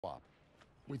swap.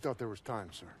 We thought there was time,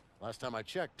 sir. Last time I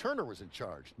checked, Turner was in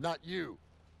charge, not you.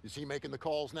 Is he making the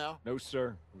calls now? No,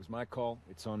 sir. It was my call.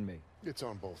 It's on me. It's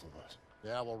on both of us.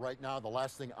 Yeah, well, right now, the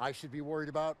last thing I should be worried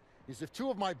about is if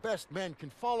two of my best men can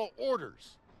follow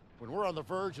orders when we're on the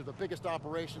verge of the biggest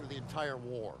operation of the entire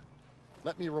war.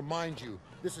 Let me remind you,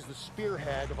 this is the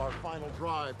spearhead of our final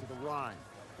drive to the Rhine.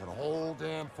 Got a whole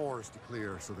damn forest to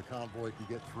clear so the convoy can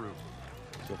get through.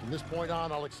 So from this point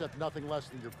on, I'll accept nothing less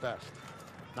than your best.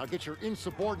 Now get your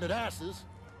insubordinate asses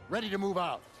ready to move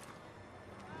out.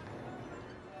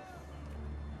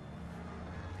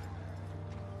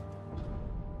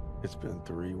 It's been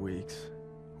 3 weeks.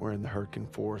 We're in the Hurricane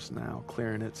Forest now,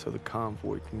 clearing it so the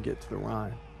convoy can get to the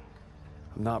Rhine.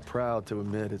 I'm not proud to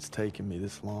admit it's taken me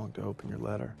this long to open your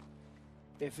letter.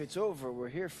 If it's over, we're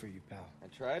here for you, pal. I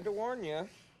tried to warn you.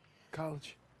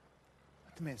 College.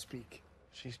 Let the man speak.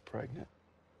 She's pregnant.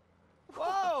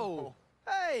 Whoa!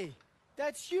 Hey,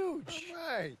 that's huge.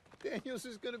 All right. Daniels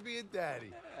is gonna be a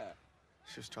daddy.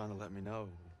 She was trying to let me know,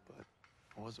 but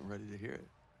I wasn't ready to hear it.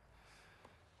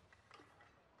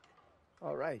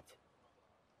 All right.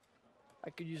 I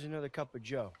could use another cup of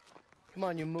joe. Come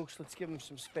on, you mooks, let's give him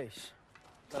some space.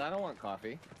 But I don't want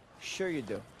coffee. Sure you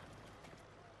do.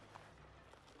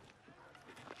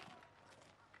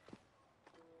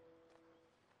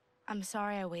 I'm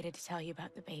sorry I waited to tell you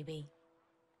about the baby.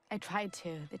 I tried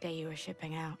to the day you were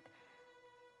shipping out.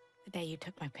 The day you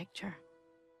took my picture.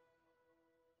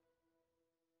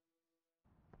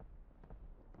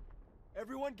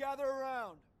 Everyone gather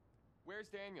around. Where's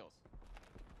Daniels?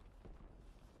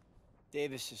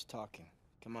 Davis is talking.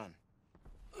 Come on.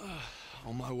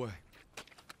 On my way.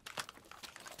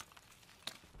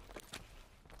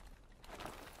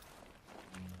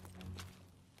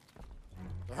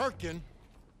 The Hurtgen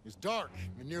is dark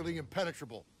and nearly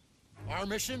impenetrable. Our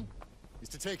mission is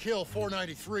to take Hill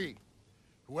 493.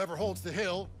 Whoever holds the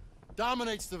hill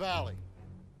dominates the valley.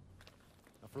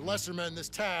 Now, for lesser men, this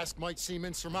task might seem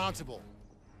insurmountable,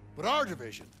 but our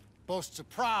division boasts a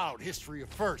proud history of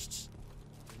firsts.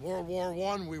 In World War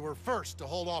I, we were first to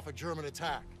hold off a German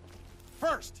attack.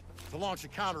 First to launch a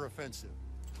counteroffensive.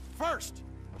 First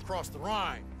across the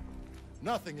Rhine.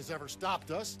 Nothing has ever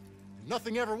stopped us, and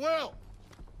nothing ever will.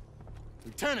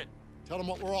 Lieutenant, tell them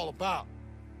what we're all about.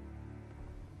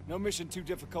 No mission too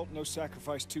difficult, no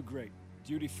sacrifice too great.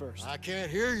 Duty first. I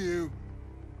can't hear you.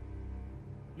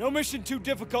 No mission too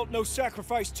difficult, no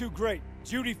sacrifice too great.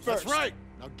 Duty first. That's right.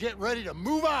 Now get ready to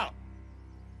move out.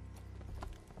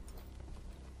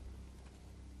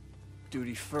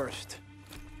 Duty first.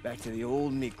 Back to the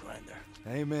old meat grinder.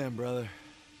 Amen, brother.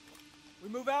 We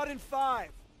move out in 5.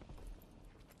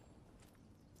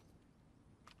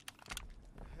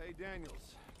 Hey,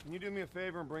 Daniels, can you do me a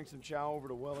favor and bring some chow over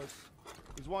to Willis?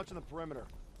 He's watching the perimeter.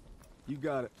 You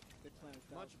got it.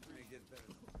 Much appreciated.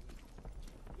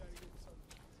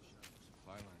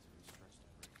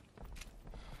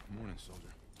 Morning, soldier.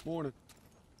 Morning.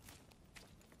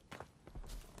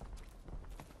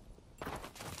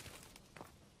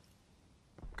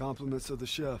 Compliments of the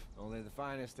chef. Only the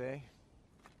finest, eh?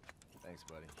 Thanks,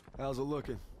 buddy. How's it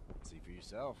looking? See for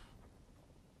yourself.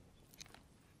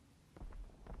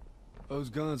 Those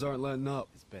guns aren't letting up.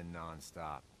 It's been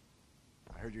non-stop.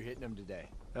 I heard you're hitting them today.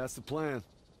 That's the plan.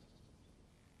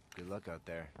 Good luck out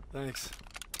there. Thanks.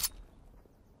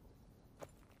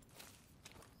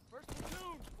 First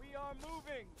platoon, we are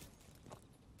moving.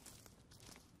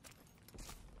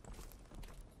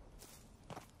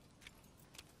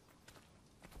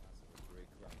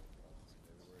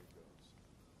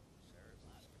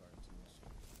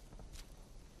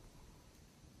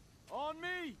 On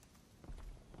me!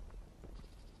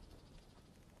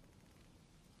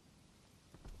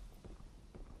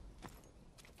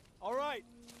 All right.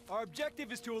 Our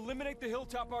objective is to eliminate the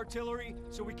hilltop artillery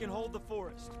so we can hold the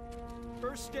forest.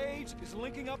 First stage is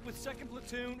linking up with 2nd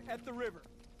platoon at the river.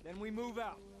 Then we move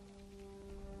out.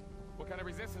 What kind of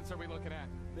resistance are we looking at?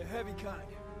 The heavy kind.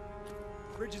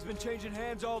 Bridge has been changing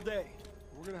hands all day.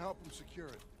 We're gonna help him secure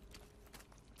it.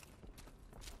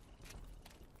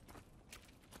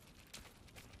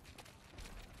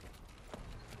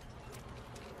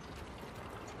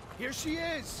 Here she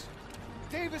is!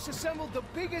 Davis assembled the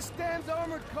biggest damned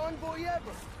armored convoy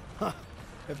ever!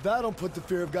 If that don't put the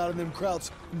fear of God in them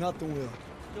krauts, nothing will.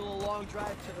 Still a long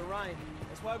drive to the Rhine.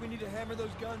 That's why we need to hammer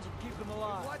those guns and keep them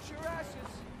alive. Watch your asses!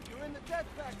 You're in the death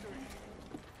factory!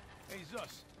 Hey,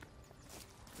 Zus.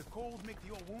 The cold make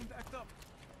the old wound act up?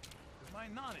 'Cause my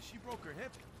Nana, she broke her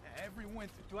hip every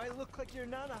winter. Do I look like your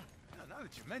Nana? Now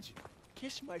that you mention it,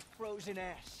 Kiss my frozen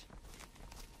ass.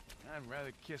 I'd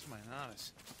rather kiss my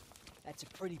Nanas. That's a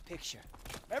pretty picture.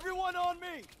 Everyone on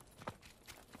me!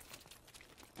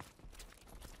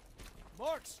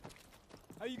 Marks,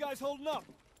 how you guys holding up?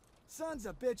 Sons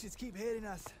of bitches keep hitting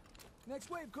us.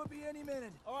 Next wave could be any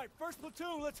minute. All right, first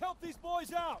platoon, let's help these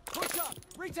boys out. Push up,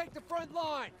 retake the front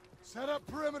line. Set up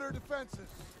perimeter defenses.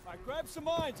 All right, grab some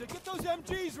mines and get those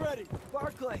MGs ready.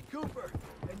 Barclay, Cooper,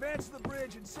 advance to the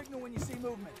bridge and signal when you see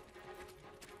movement.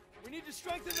 We need to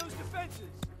strengthen those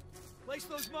defenses. Place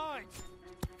those mines.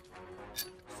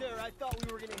 Sir, I thought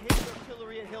we were gonna hit the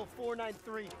artillery at Hill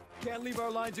 493. Can't leave our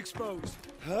lines exposed.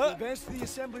 Huh? Advance to the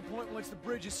assembly point once the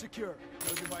bridge is secure.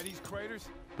 Judging by these craters,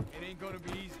 it ain't gonna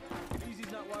be easy.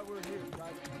 Easy's not why we're here,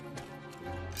 guys.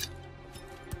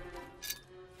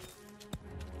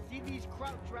 See these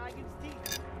Kraut dragons'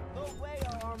 teeth? No way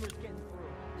our armor's getting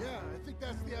through. Yeah, I think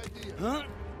that's the idea. Huh?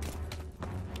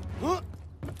 Huh?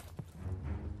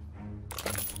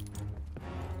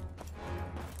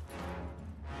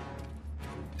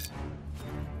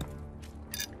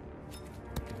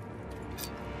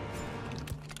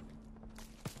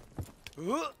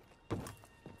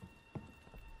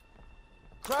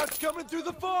 Kraut's coming through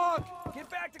the fog! Get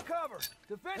back to cover.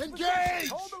 Defense Engage!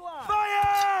 position. Hold the line.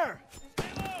 Fire!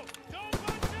 Stay low! Don't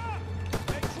bunch up!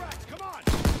 Hey, tracks, come on!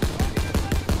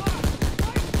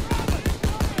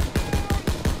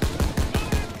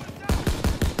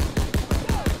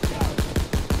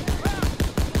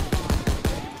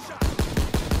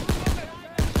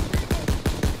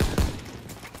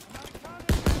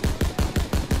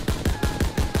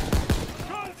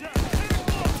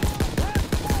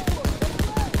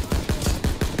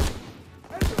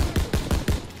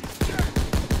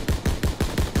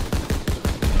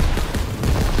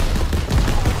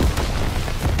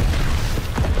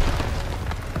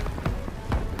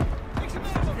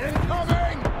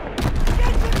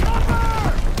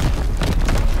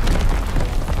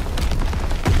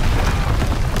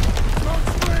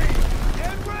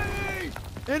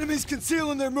 Enemies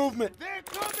concealing their movement. They're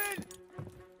coming!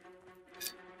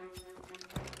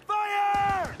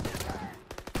 Fire!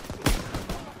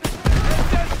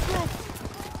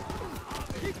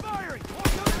 Keep firing! More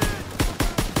coming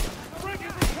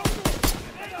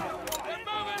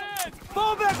in!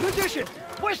 Fall back position!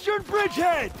 Western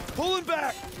bridgehead! Pulling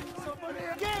back!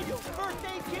 Daniel, first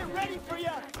aid kit ready for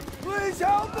you! Please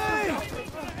help me! I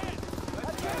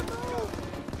can't move!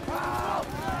 Help!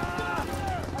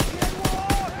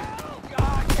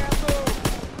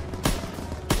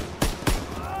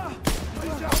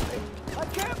 I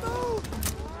can't move!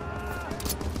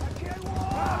 I can't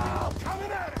walk!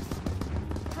 Coming at us!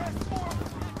 Press forward!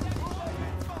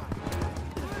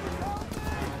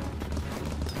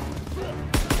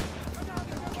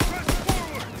 Press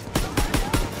forward!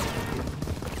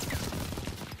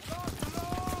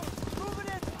 Moving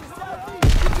in to the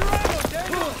southeast! Get your ammo,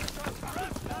 Daniel!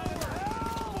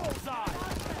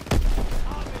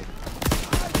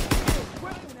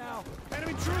 Quickly now!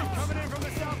 Enemy troop coming in from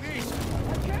the southeast!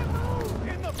 I can't move!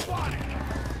 In the body!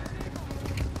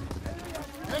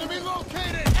 Enemy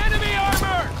located! Enemy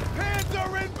armor! Panzer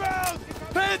inbound!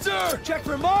 Panzer! Check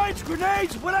for mines,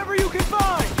 grenades, whatever you can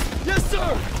find! Yes,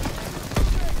 sir!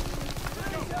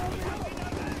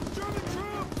 German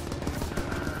troops!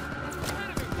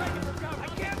 I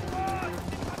can't run!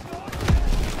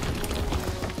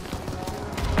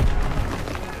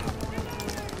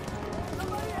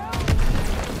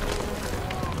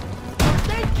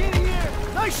 Stay kitty here!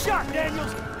 Nice shot,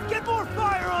 Daniels! Get more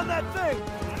fire on that thing!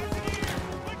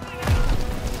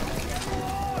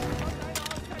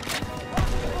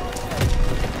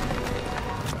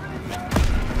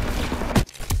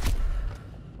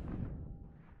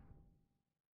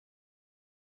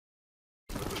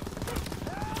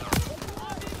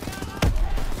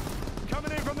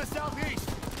 Coming in from the southeast!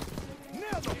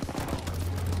 Nail them!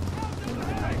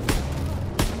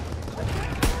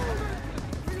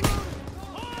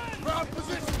 Ground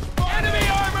position! Enemy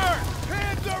armor!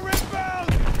 Panzer inbound!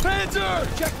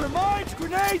 Panzer! Check for mines,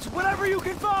 grenades, whatever you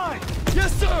can find!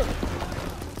 Yes, sir!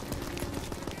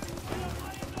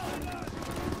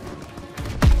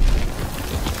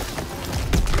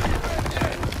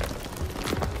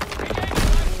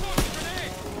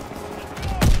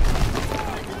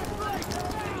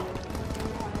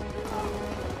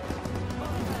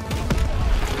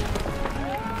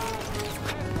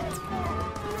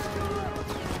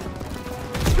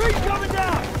 Street coming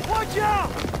down! Watch out!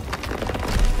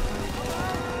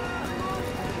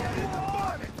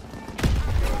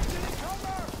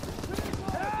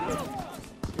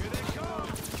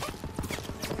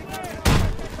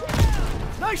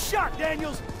 Nice shot,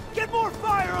 Daniels! Get more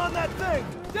fire on that thing!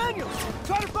 Daniels,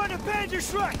 try to find a Panzer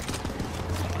Shrek!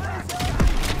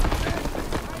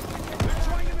 They're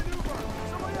trying to maneuver!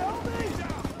 Somebody help me!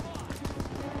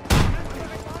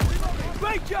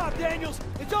 Great job, Daniels!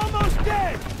 It's almost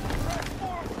dead!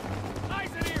 Eyes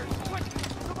and ears! Quick!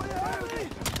 Somebody ahead of me!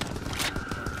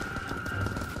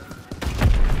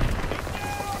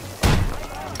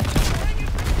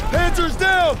 Panzer's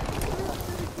down!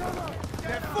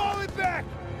 They're falling back!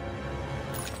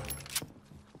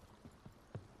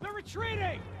 They're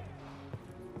retreating!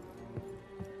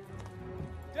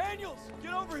 Daniels,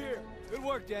 get over here! Good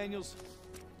work, Daniels.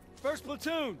 First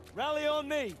platoon, rally on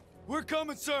me. We're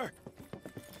coming, sir!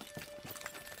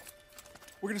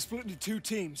 We're gonna split into 2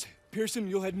 teams. Pearson,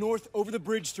 you'll head north over the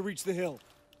bridge to reach the hill.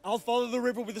 I'll follow the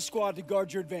river with a squad to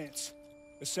guard your advance.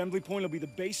 Assembly point will be the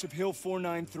base of Hill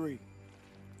 493.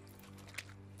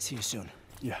 See you soon.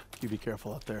 Yeah, you be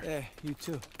careful out there. Yeah, you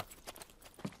too.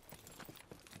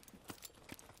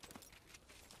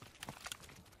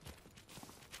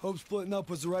 Hope splitting up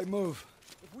was the right move.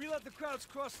 If we let the Krauts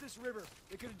cross this river,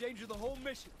 it could endanger the whole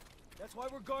mission. That's why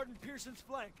we're guarding Pearson's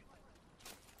flank.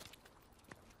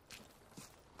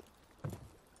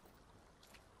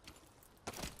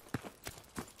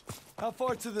 How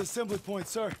far to the assembly point,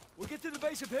 sir? We'll get to the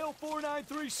base of Hill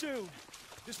 493 soon.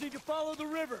 Just need to follow the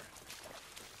river.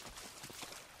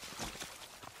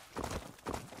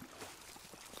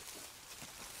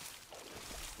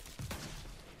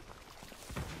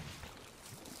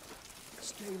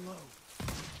 Stay low.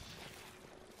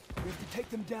 We have to take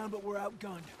them down, but we're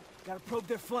outgunned. Gotta probe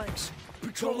their flanks.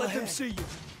 Don't let them see you.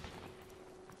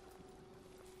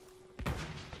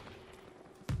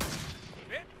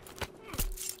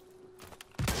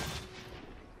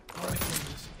 All right,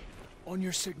 Daniels. On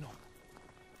your signal.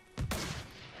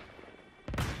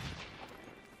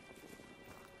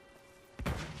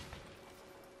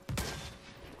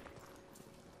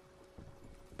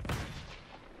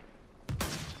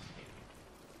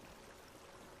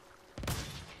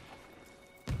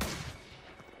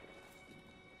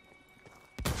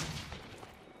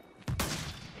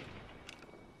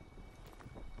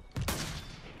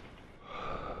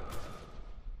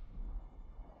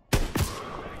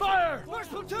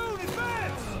 First platoon,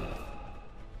 advance!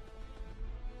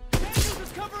 Daniels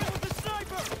is covering with the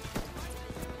sniper!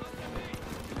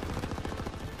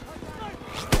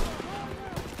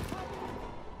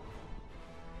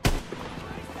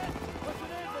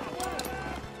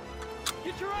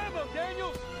 Get your ammo,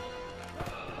 Daniels!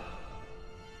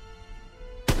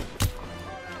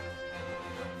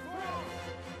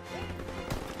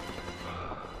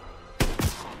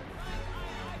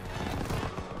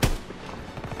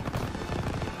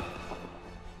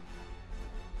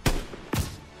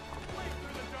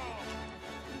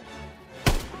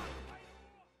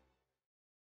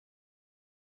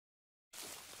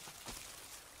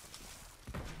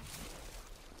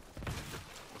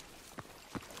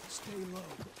 Stay low.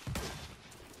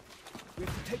 We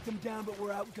have to take them down, but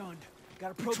we're outgunned.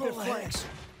 Gotta probe their flanks.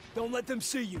 Don't let them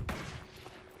see you.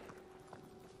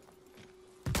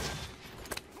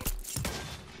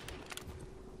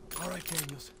 All right,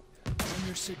 Daniels. On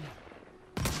your signal.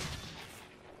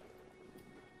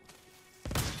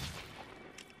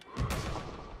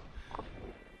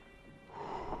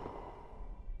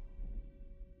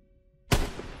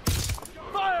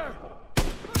 Fire!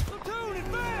 First platoon,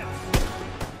 advance!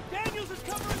 Daniels is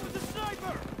covering with the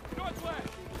sniper!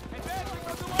 Northwest! Advancing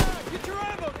from the line! Get your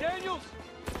ammo, Daniels!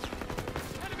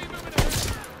 Enemy moving ahead!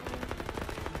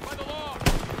 By the law!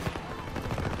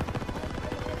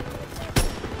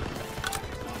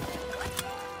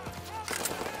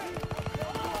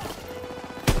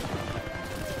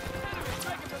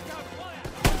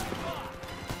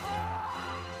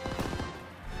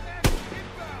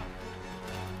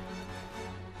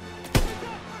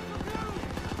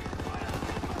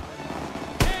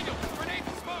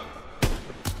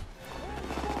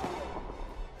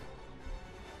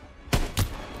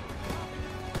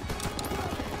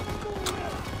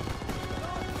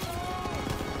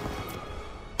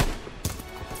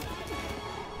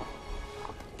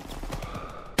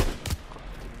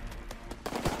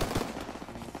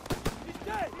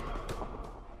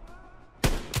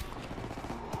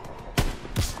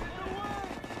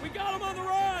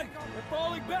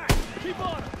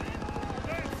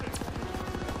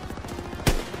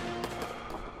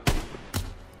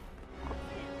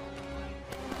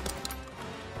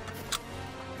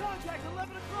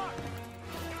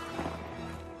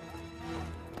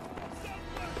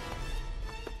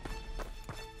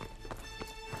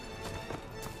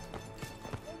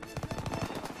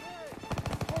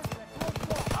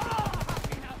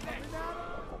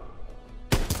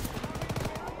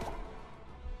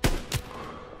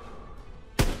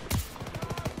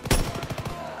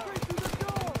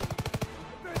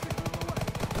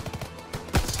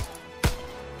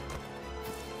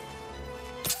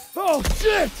 Oh,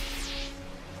 shit!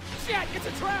 Shit, it's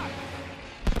a trap!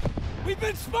 We've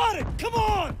been spotted! Come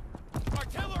on!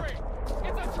 Artillery!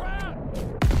 It's a trap!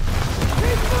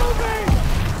 Keep moving!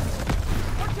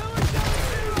 Artillery's down to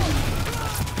 0!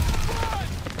 Run!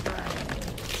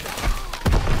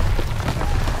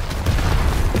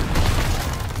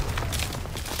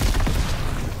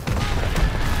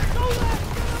 Go left!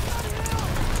 Get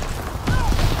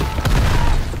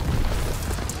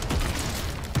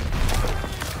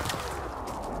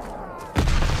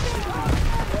up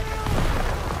that hill!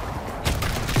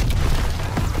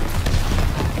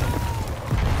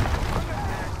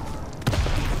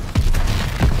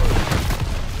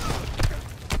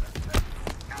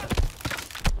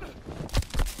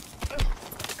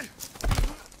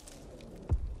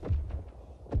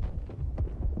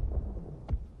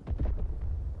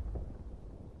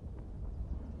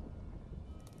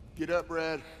 Get up,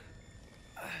 Red.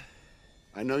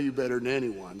 I know you better than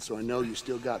anyone, so I know you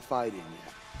still got fight in you.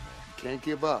 You can't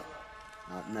give up.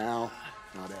 Not now,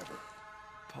 not ever.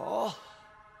 Paul?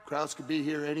 Krauts could be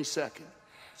here any second.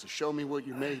 So show me what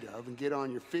you're made of and get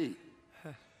on your feet.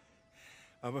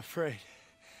 I'm afraid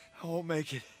I won't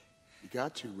make it. You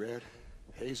got to, Red.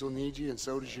 Hazel needs you, and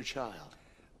so does your child.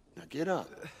 Now get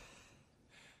up.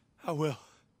 I will.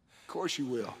 Of course you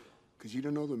will, because you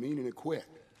don't know the meaning of quit.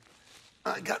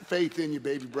 I got faith in you,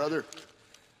 baby brother.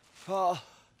 Paul.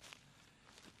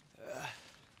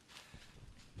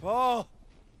 Paul!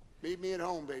 Meet me at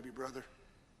home, baby brother.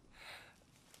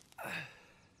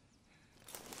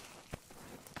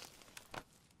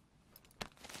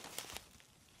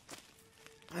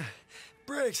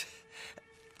 Briggs!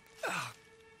 Oh,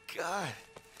 God.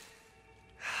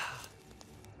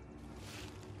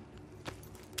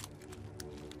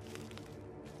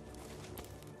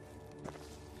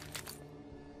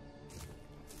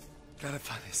 Gotta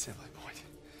find the assembly point.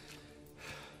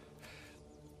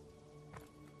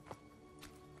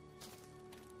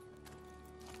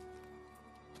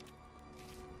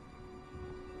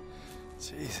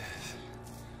 Jesus.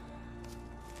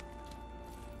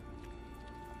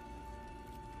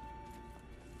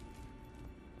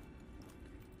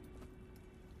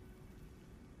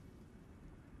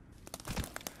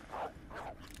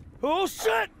 Oh,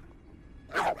 shit!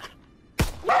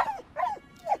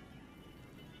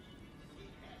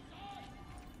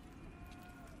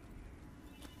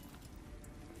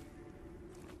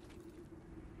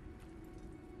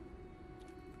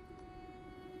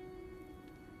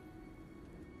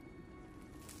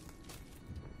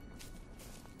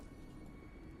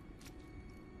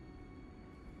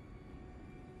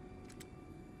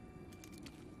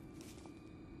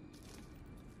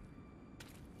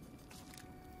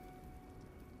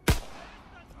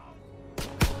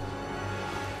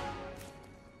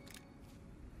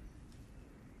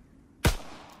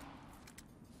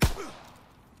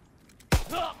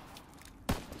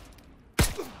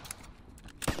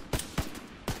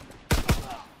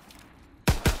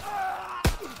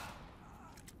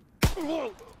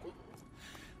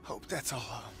 Hope that's all of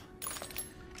them.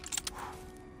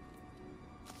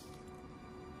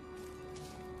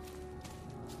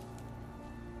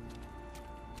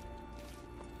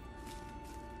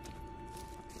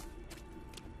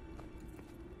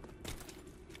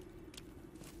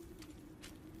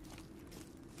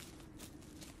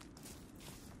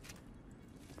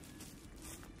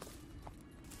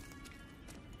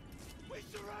 We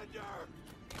surrender!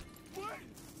 Wait!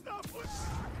 Stop!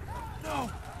 No!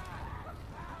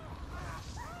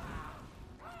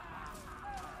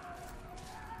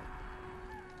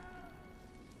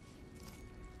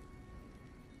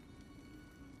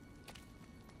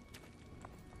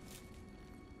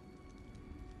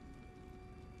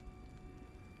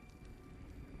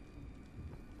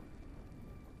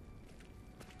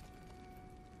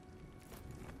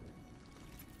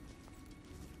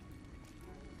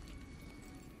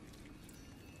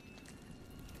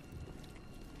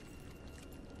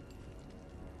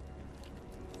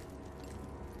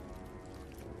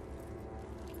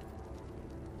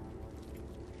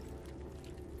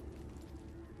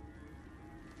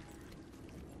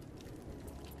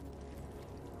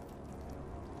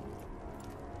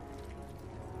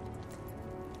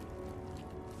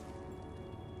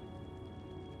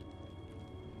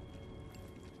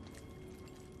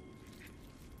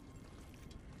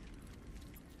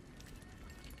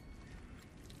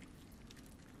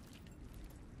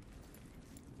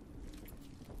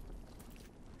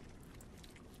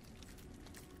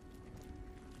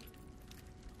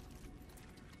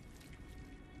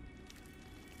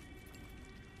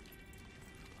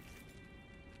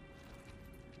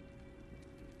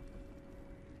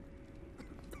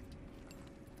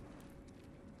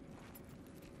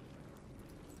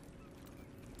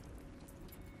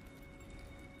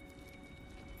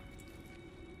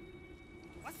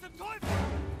 zum Teufel!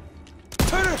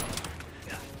 Turner!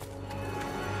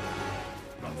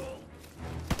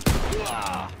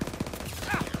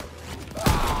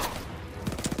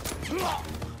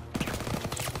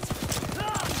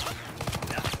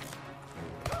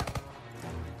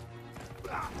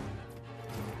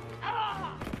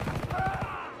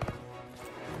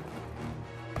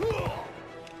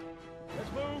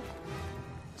 Let's move.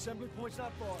 Assembly point's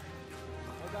not far.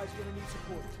 Our guy's gonna need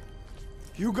support.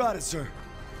 You got it, sir.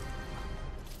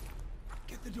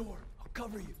 Get the door. I'll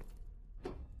cover you.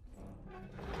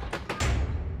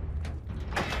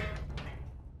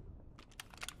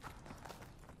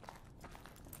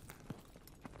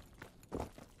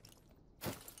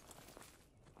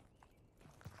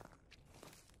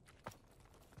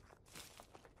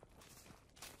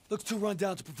 Looks too run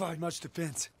down to provide much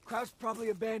defense. Kraut's probably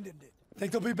abandoned it.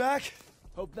 Think they'll be back?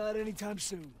 Hope not anytime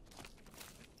soon.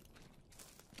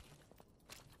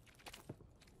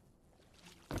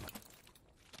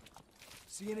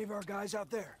 See any of our guys out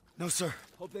there? No, sir.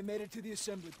 Hope they made it to the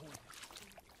assembly point.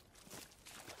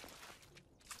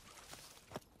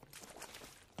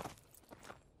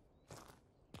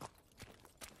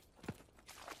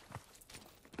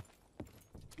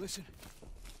 Listen.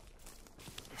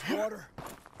 It's water.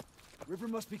 River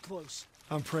must be close.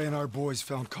 I'm praying our boys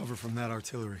found cover from that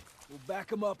artillery. We'll back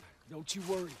them up. Don't you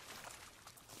worry.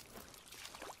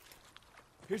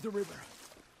 Here's the river.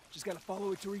 Just gotta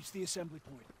follow it to reach the assembly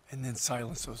point. And then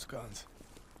silence those guns.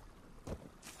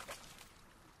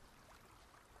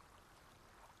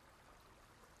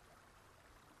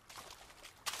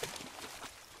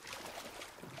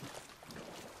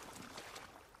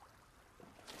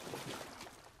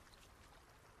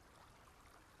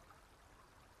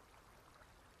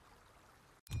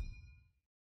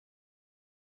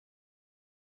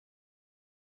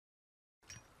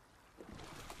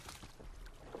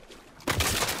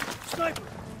 Sniper!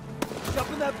 Jump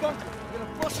in that bunker. We're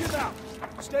gonna flush him out.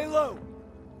 Stay low.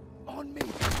 On me.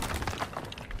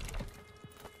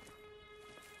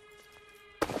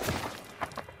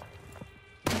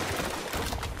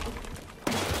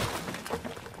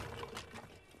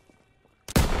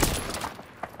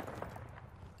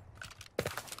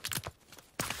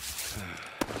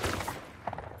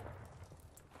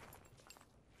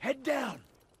 Head down.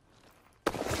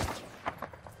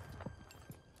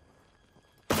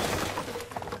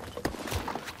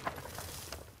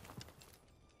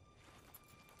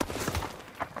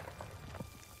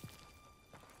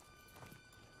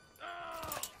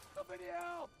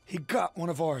 He got one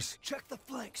of ours. Check the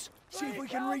flanks. See if we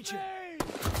can reach him.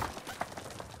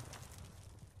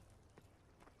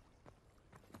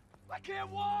 I can't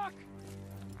walk!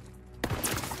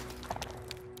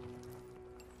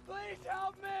 Please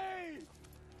help me!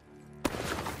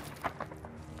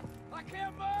 I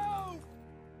can't move!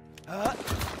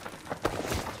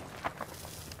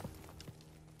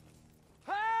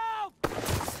 Help!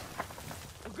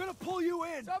 We're gonna pull you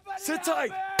in. Somebody Sit help tight.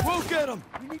 me! We'll get him.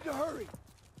 We need to hurry.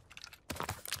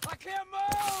 I can't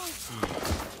move!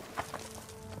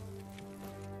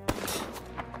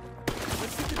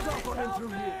 Let's get the drop on him Help through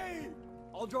me! here.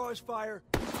 I'll draw his fire.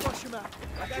 Flush him out.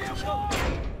 I got you can't covered.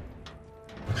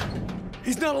 walk!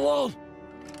 He's not alone.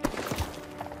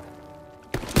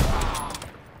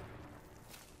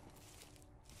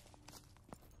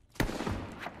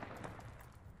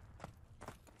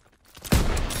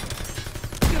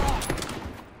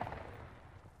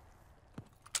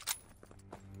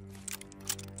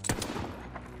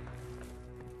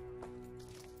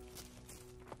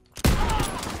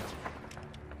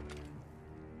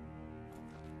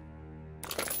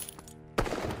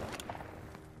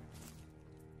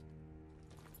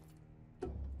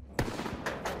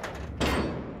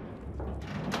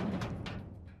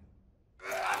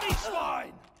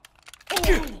 Swine!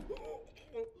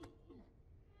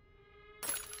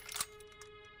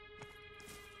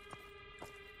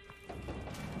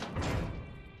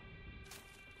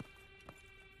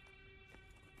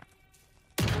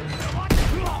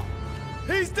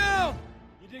 He's down.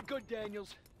 You did good,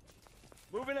 Daniels.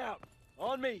 Moving out.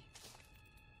 On me.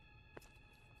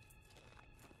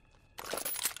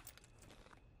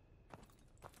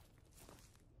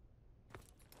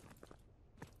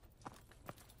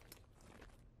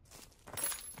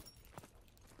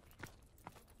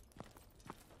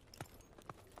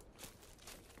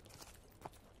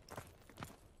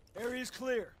 Area's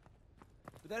clear.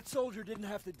 But that soldier didn't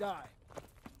have to die.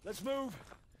 Let's move.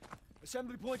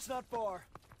 Assembly point's not far.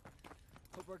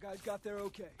 Hope our guys got there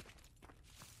okay.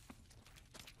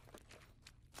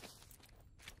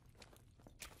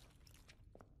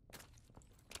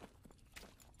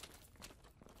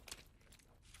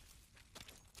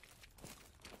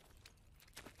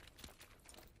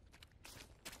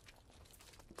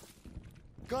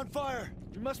 Gunfire!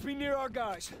 We must be near our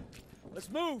guys. Let's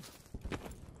move!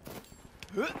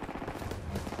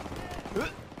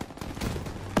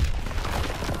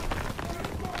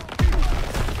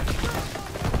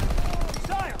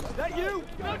 Sire, that you?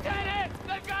 Lieutenant!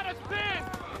 They've got us pinned!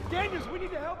 Daniels, we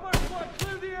need to help our squad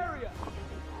clear the area!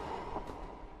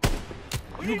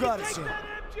 You got it, sir. That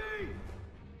MG!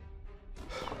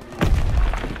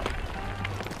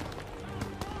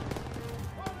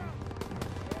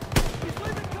 He's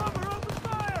leaving cover! Open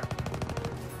fire!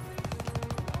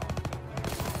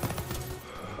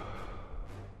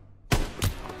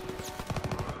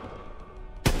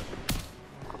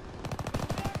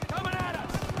 Coming at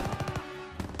us!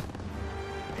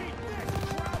 Eat this,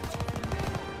 Crouch!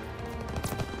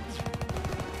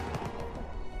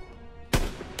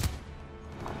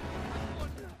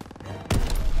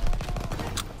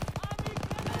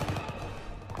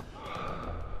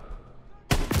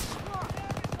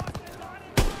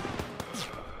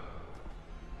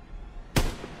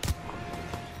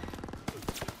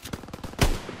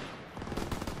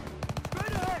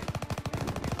 Straight ahead!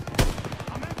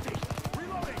 I'm empty.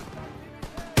 Reloading.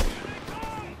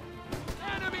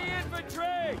 Enemy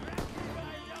infantry!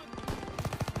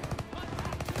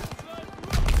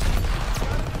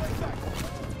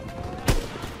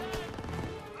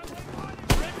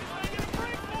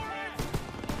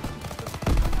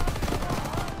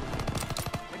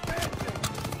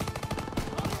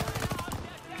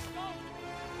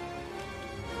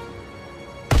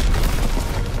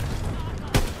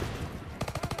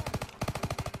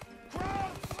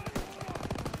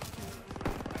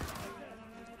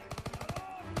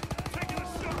 Taking a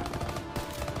shot.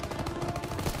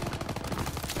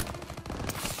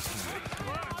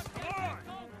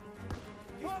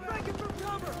 He's breaking from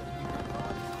cover!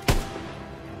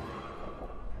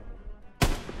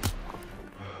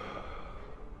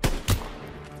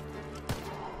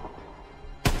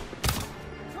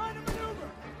 Trying to maneuver!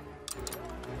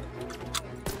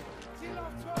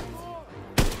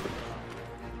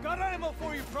 Got ammo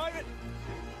for you, Private!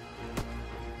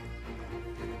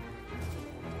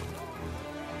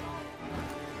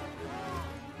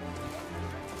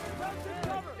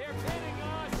 They're pinning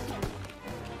us!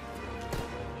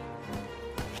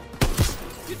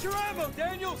 Get your ammo,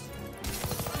 Daniels!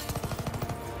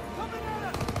 Coming at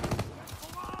us!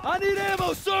 I need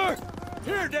ammo, sir!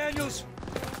 Here, Daniels!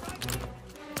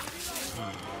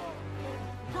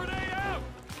 Grenade out!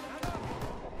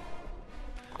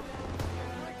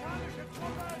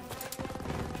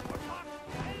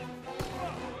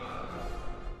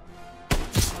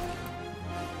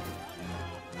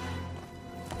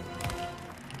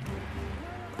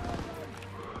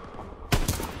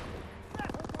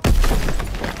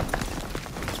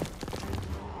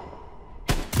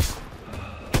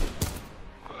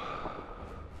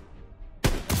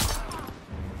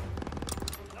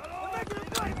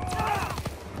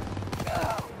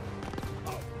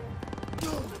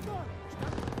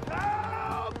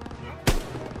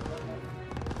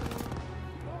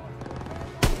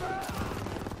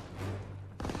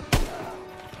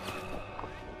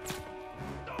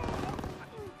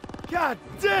 God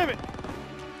damn it!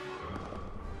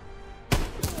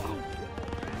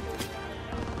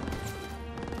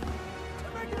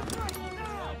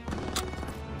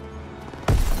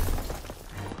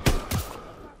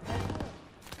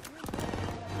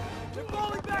 They're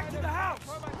falling back to the house!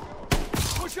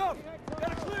 Push up!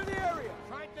 Gotta clear the area!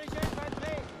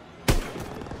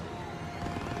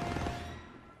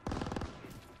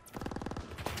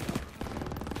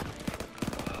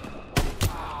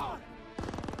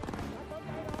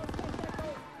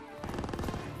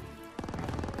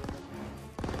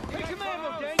 Take some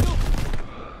ammo, Daniel!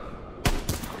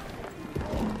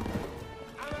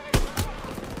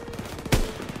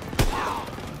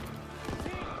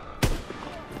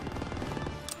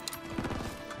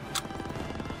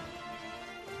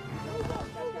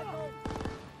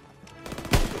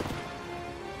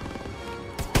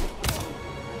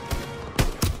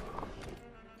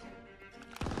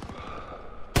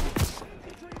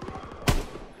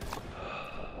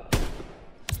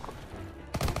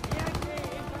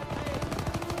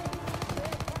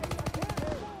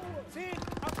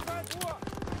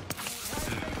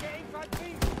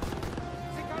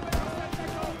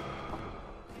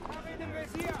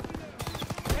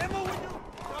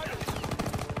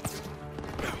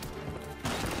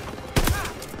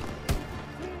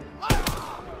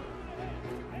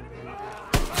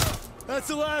 That's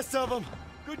the last of them.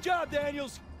 Good job,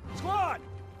 Daniels! Squad!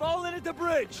 Fall in at the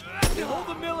bridge! They hold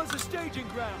the mill as a staging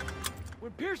ground.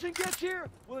 When Pearson gets here,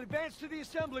 we'll advance to the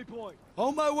assembly point.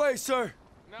 On my way, sir.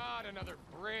 Not another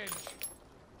bridge.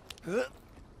 Fuck!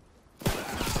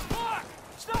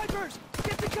 Snipers!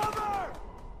 Get to cover!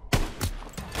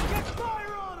 Get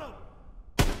fire on them!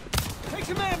 Take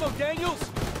some ammo, Daniels!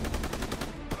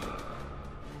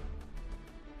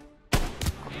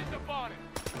 In the bonnet.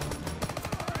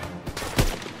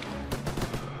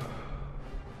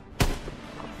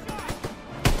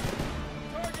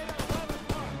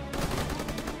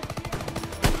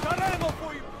 Got ammo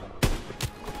for you!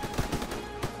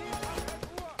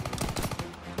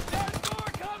 There's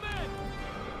more coming!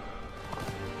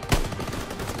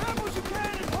 Grab what you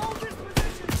can and hold this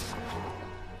position!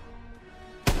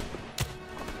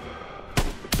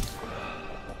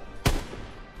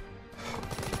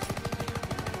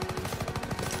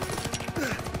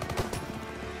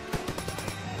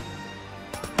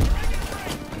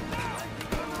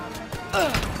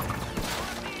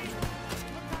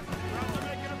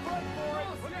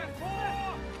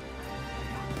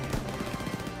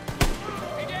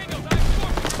 Hey, Daniels, I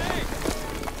scored a grenade!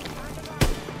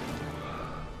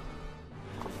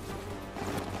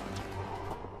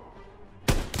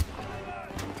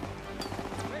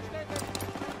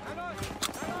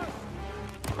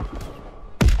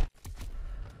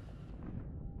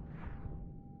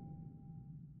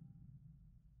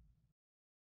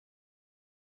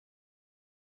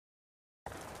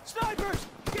 Snipers!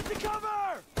 Get to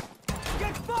cover!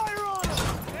 Get fire on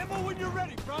them! Ammo when you're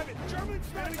ready, Private! German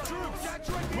standing troops!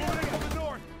 Saturate the area! Moving to the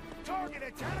north! Target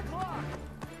at 10 o'clock!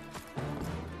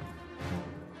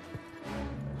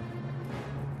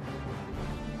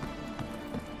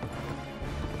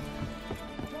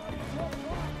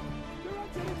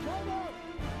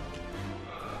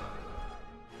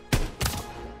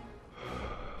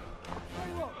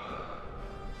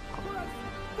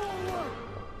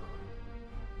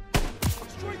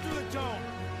 Straight through the dome!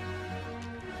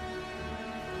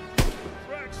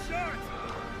 Frag shot!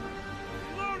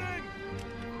 Reloading!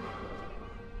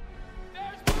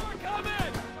 There's more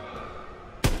coming!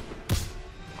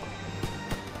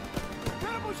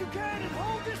 Grab what you can and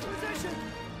hold this position!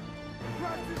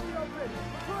 Crack in the open!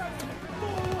 Press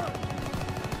forward!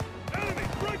 Enemy!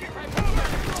 Bring it!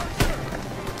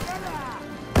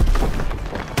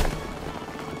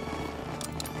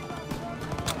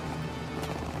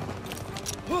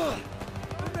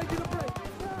 I'm making a break!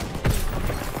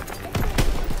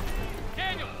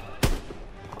 Daniel!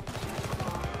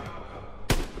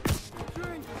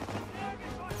 Drink!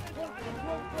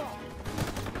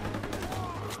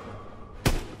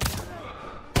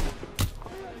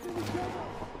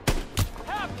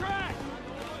 Half track!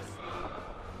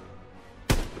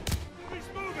 He's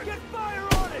moving! Get fire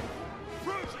on it!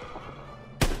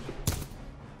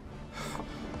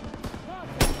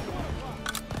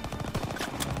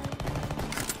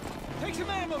 Take some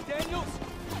ammo, Daniels!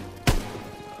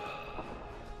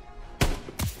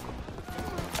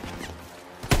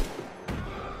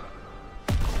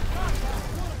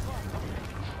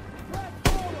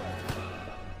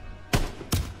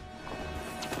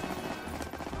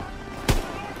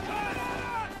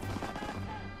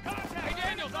 Hey,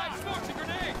 Daniels, I smoked a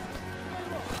grenade!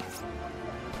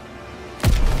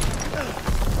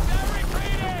 They're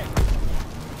retreating!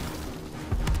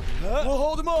 We'll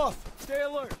hold him off! Stay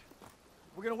alert!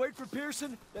 We're gonna wait for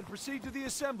Pearson, then proceed to the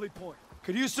assembly point.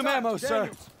 Could use some ammo, sir.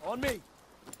 Daniels, on me!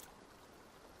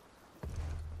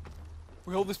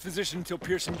 We hold this position until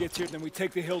Pearson gets here, then we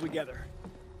take the hill together.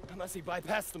 Unless he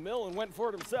bypassed the mill and went for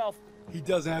it himself. He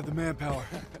doesn't have the manpower.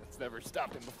 It's never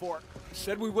stopped him before.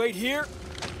 Said we wait here,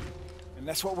 and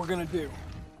that's what we're gonna do.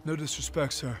 No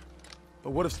disrespect, sir.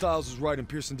 But what if Stiles was right and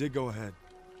Pearson did go ahead?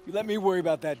 You let me worry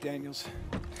about that, Daniels.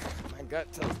 My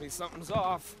gut tells me something's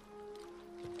off.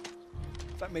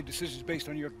 If I made decisions based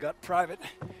on your gut, Private,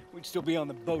 we'd still be on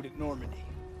the boat at Normandy.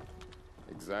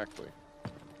 Exactly.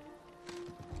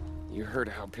 You heard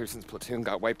how Pearson's platoon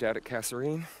got wiped out at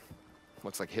Kasserine?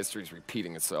 Looks like history's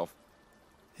repeating itself.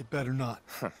 It better not.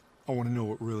 I want to know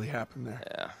what really happened there.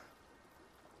 Yeah.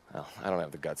 Well, I don't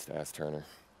have the guts to ask Turner.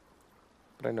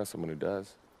 But I know someone who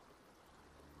does.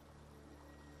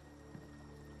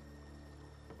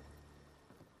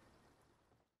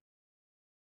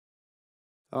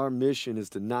 Our mission is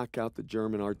to knock out the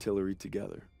German artillery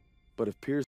together. But if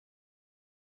Pearson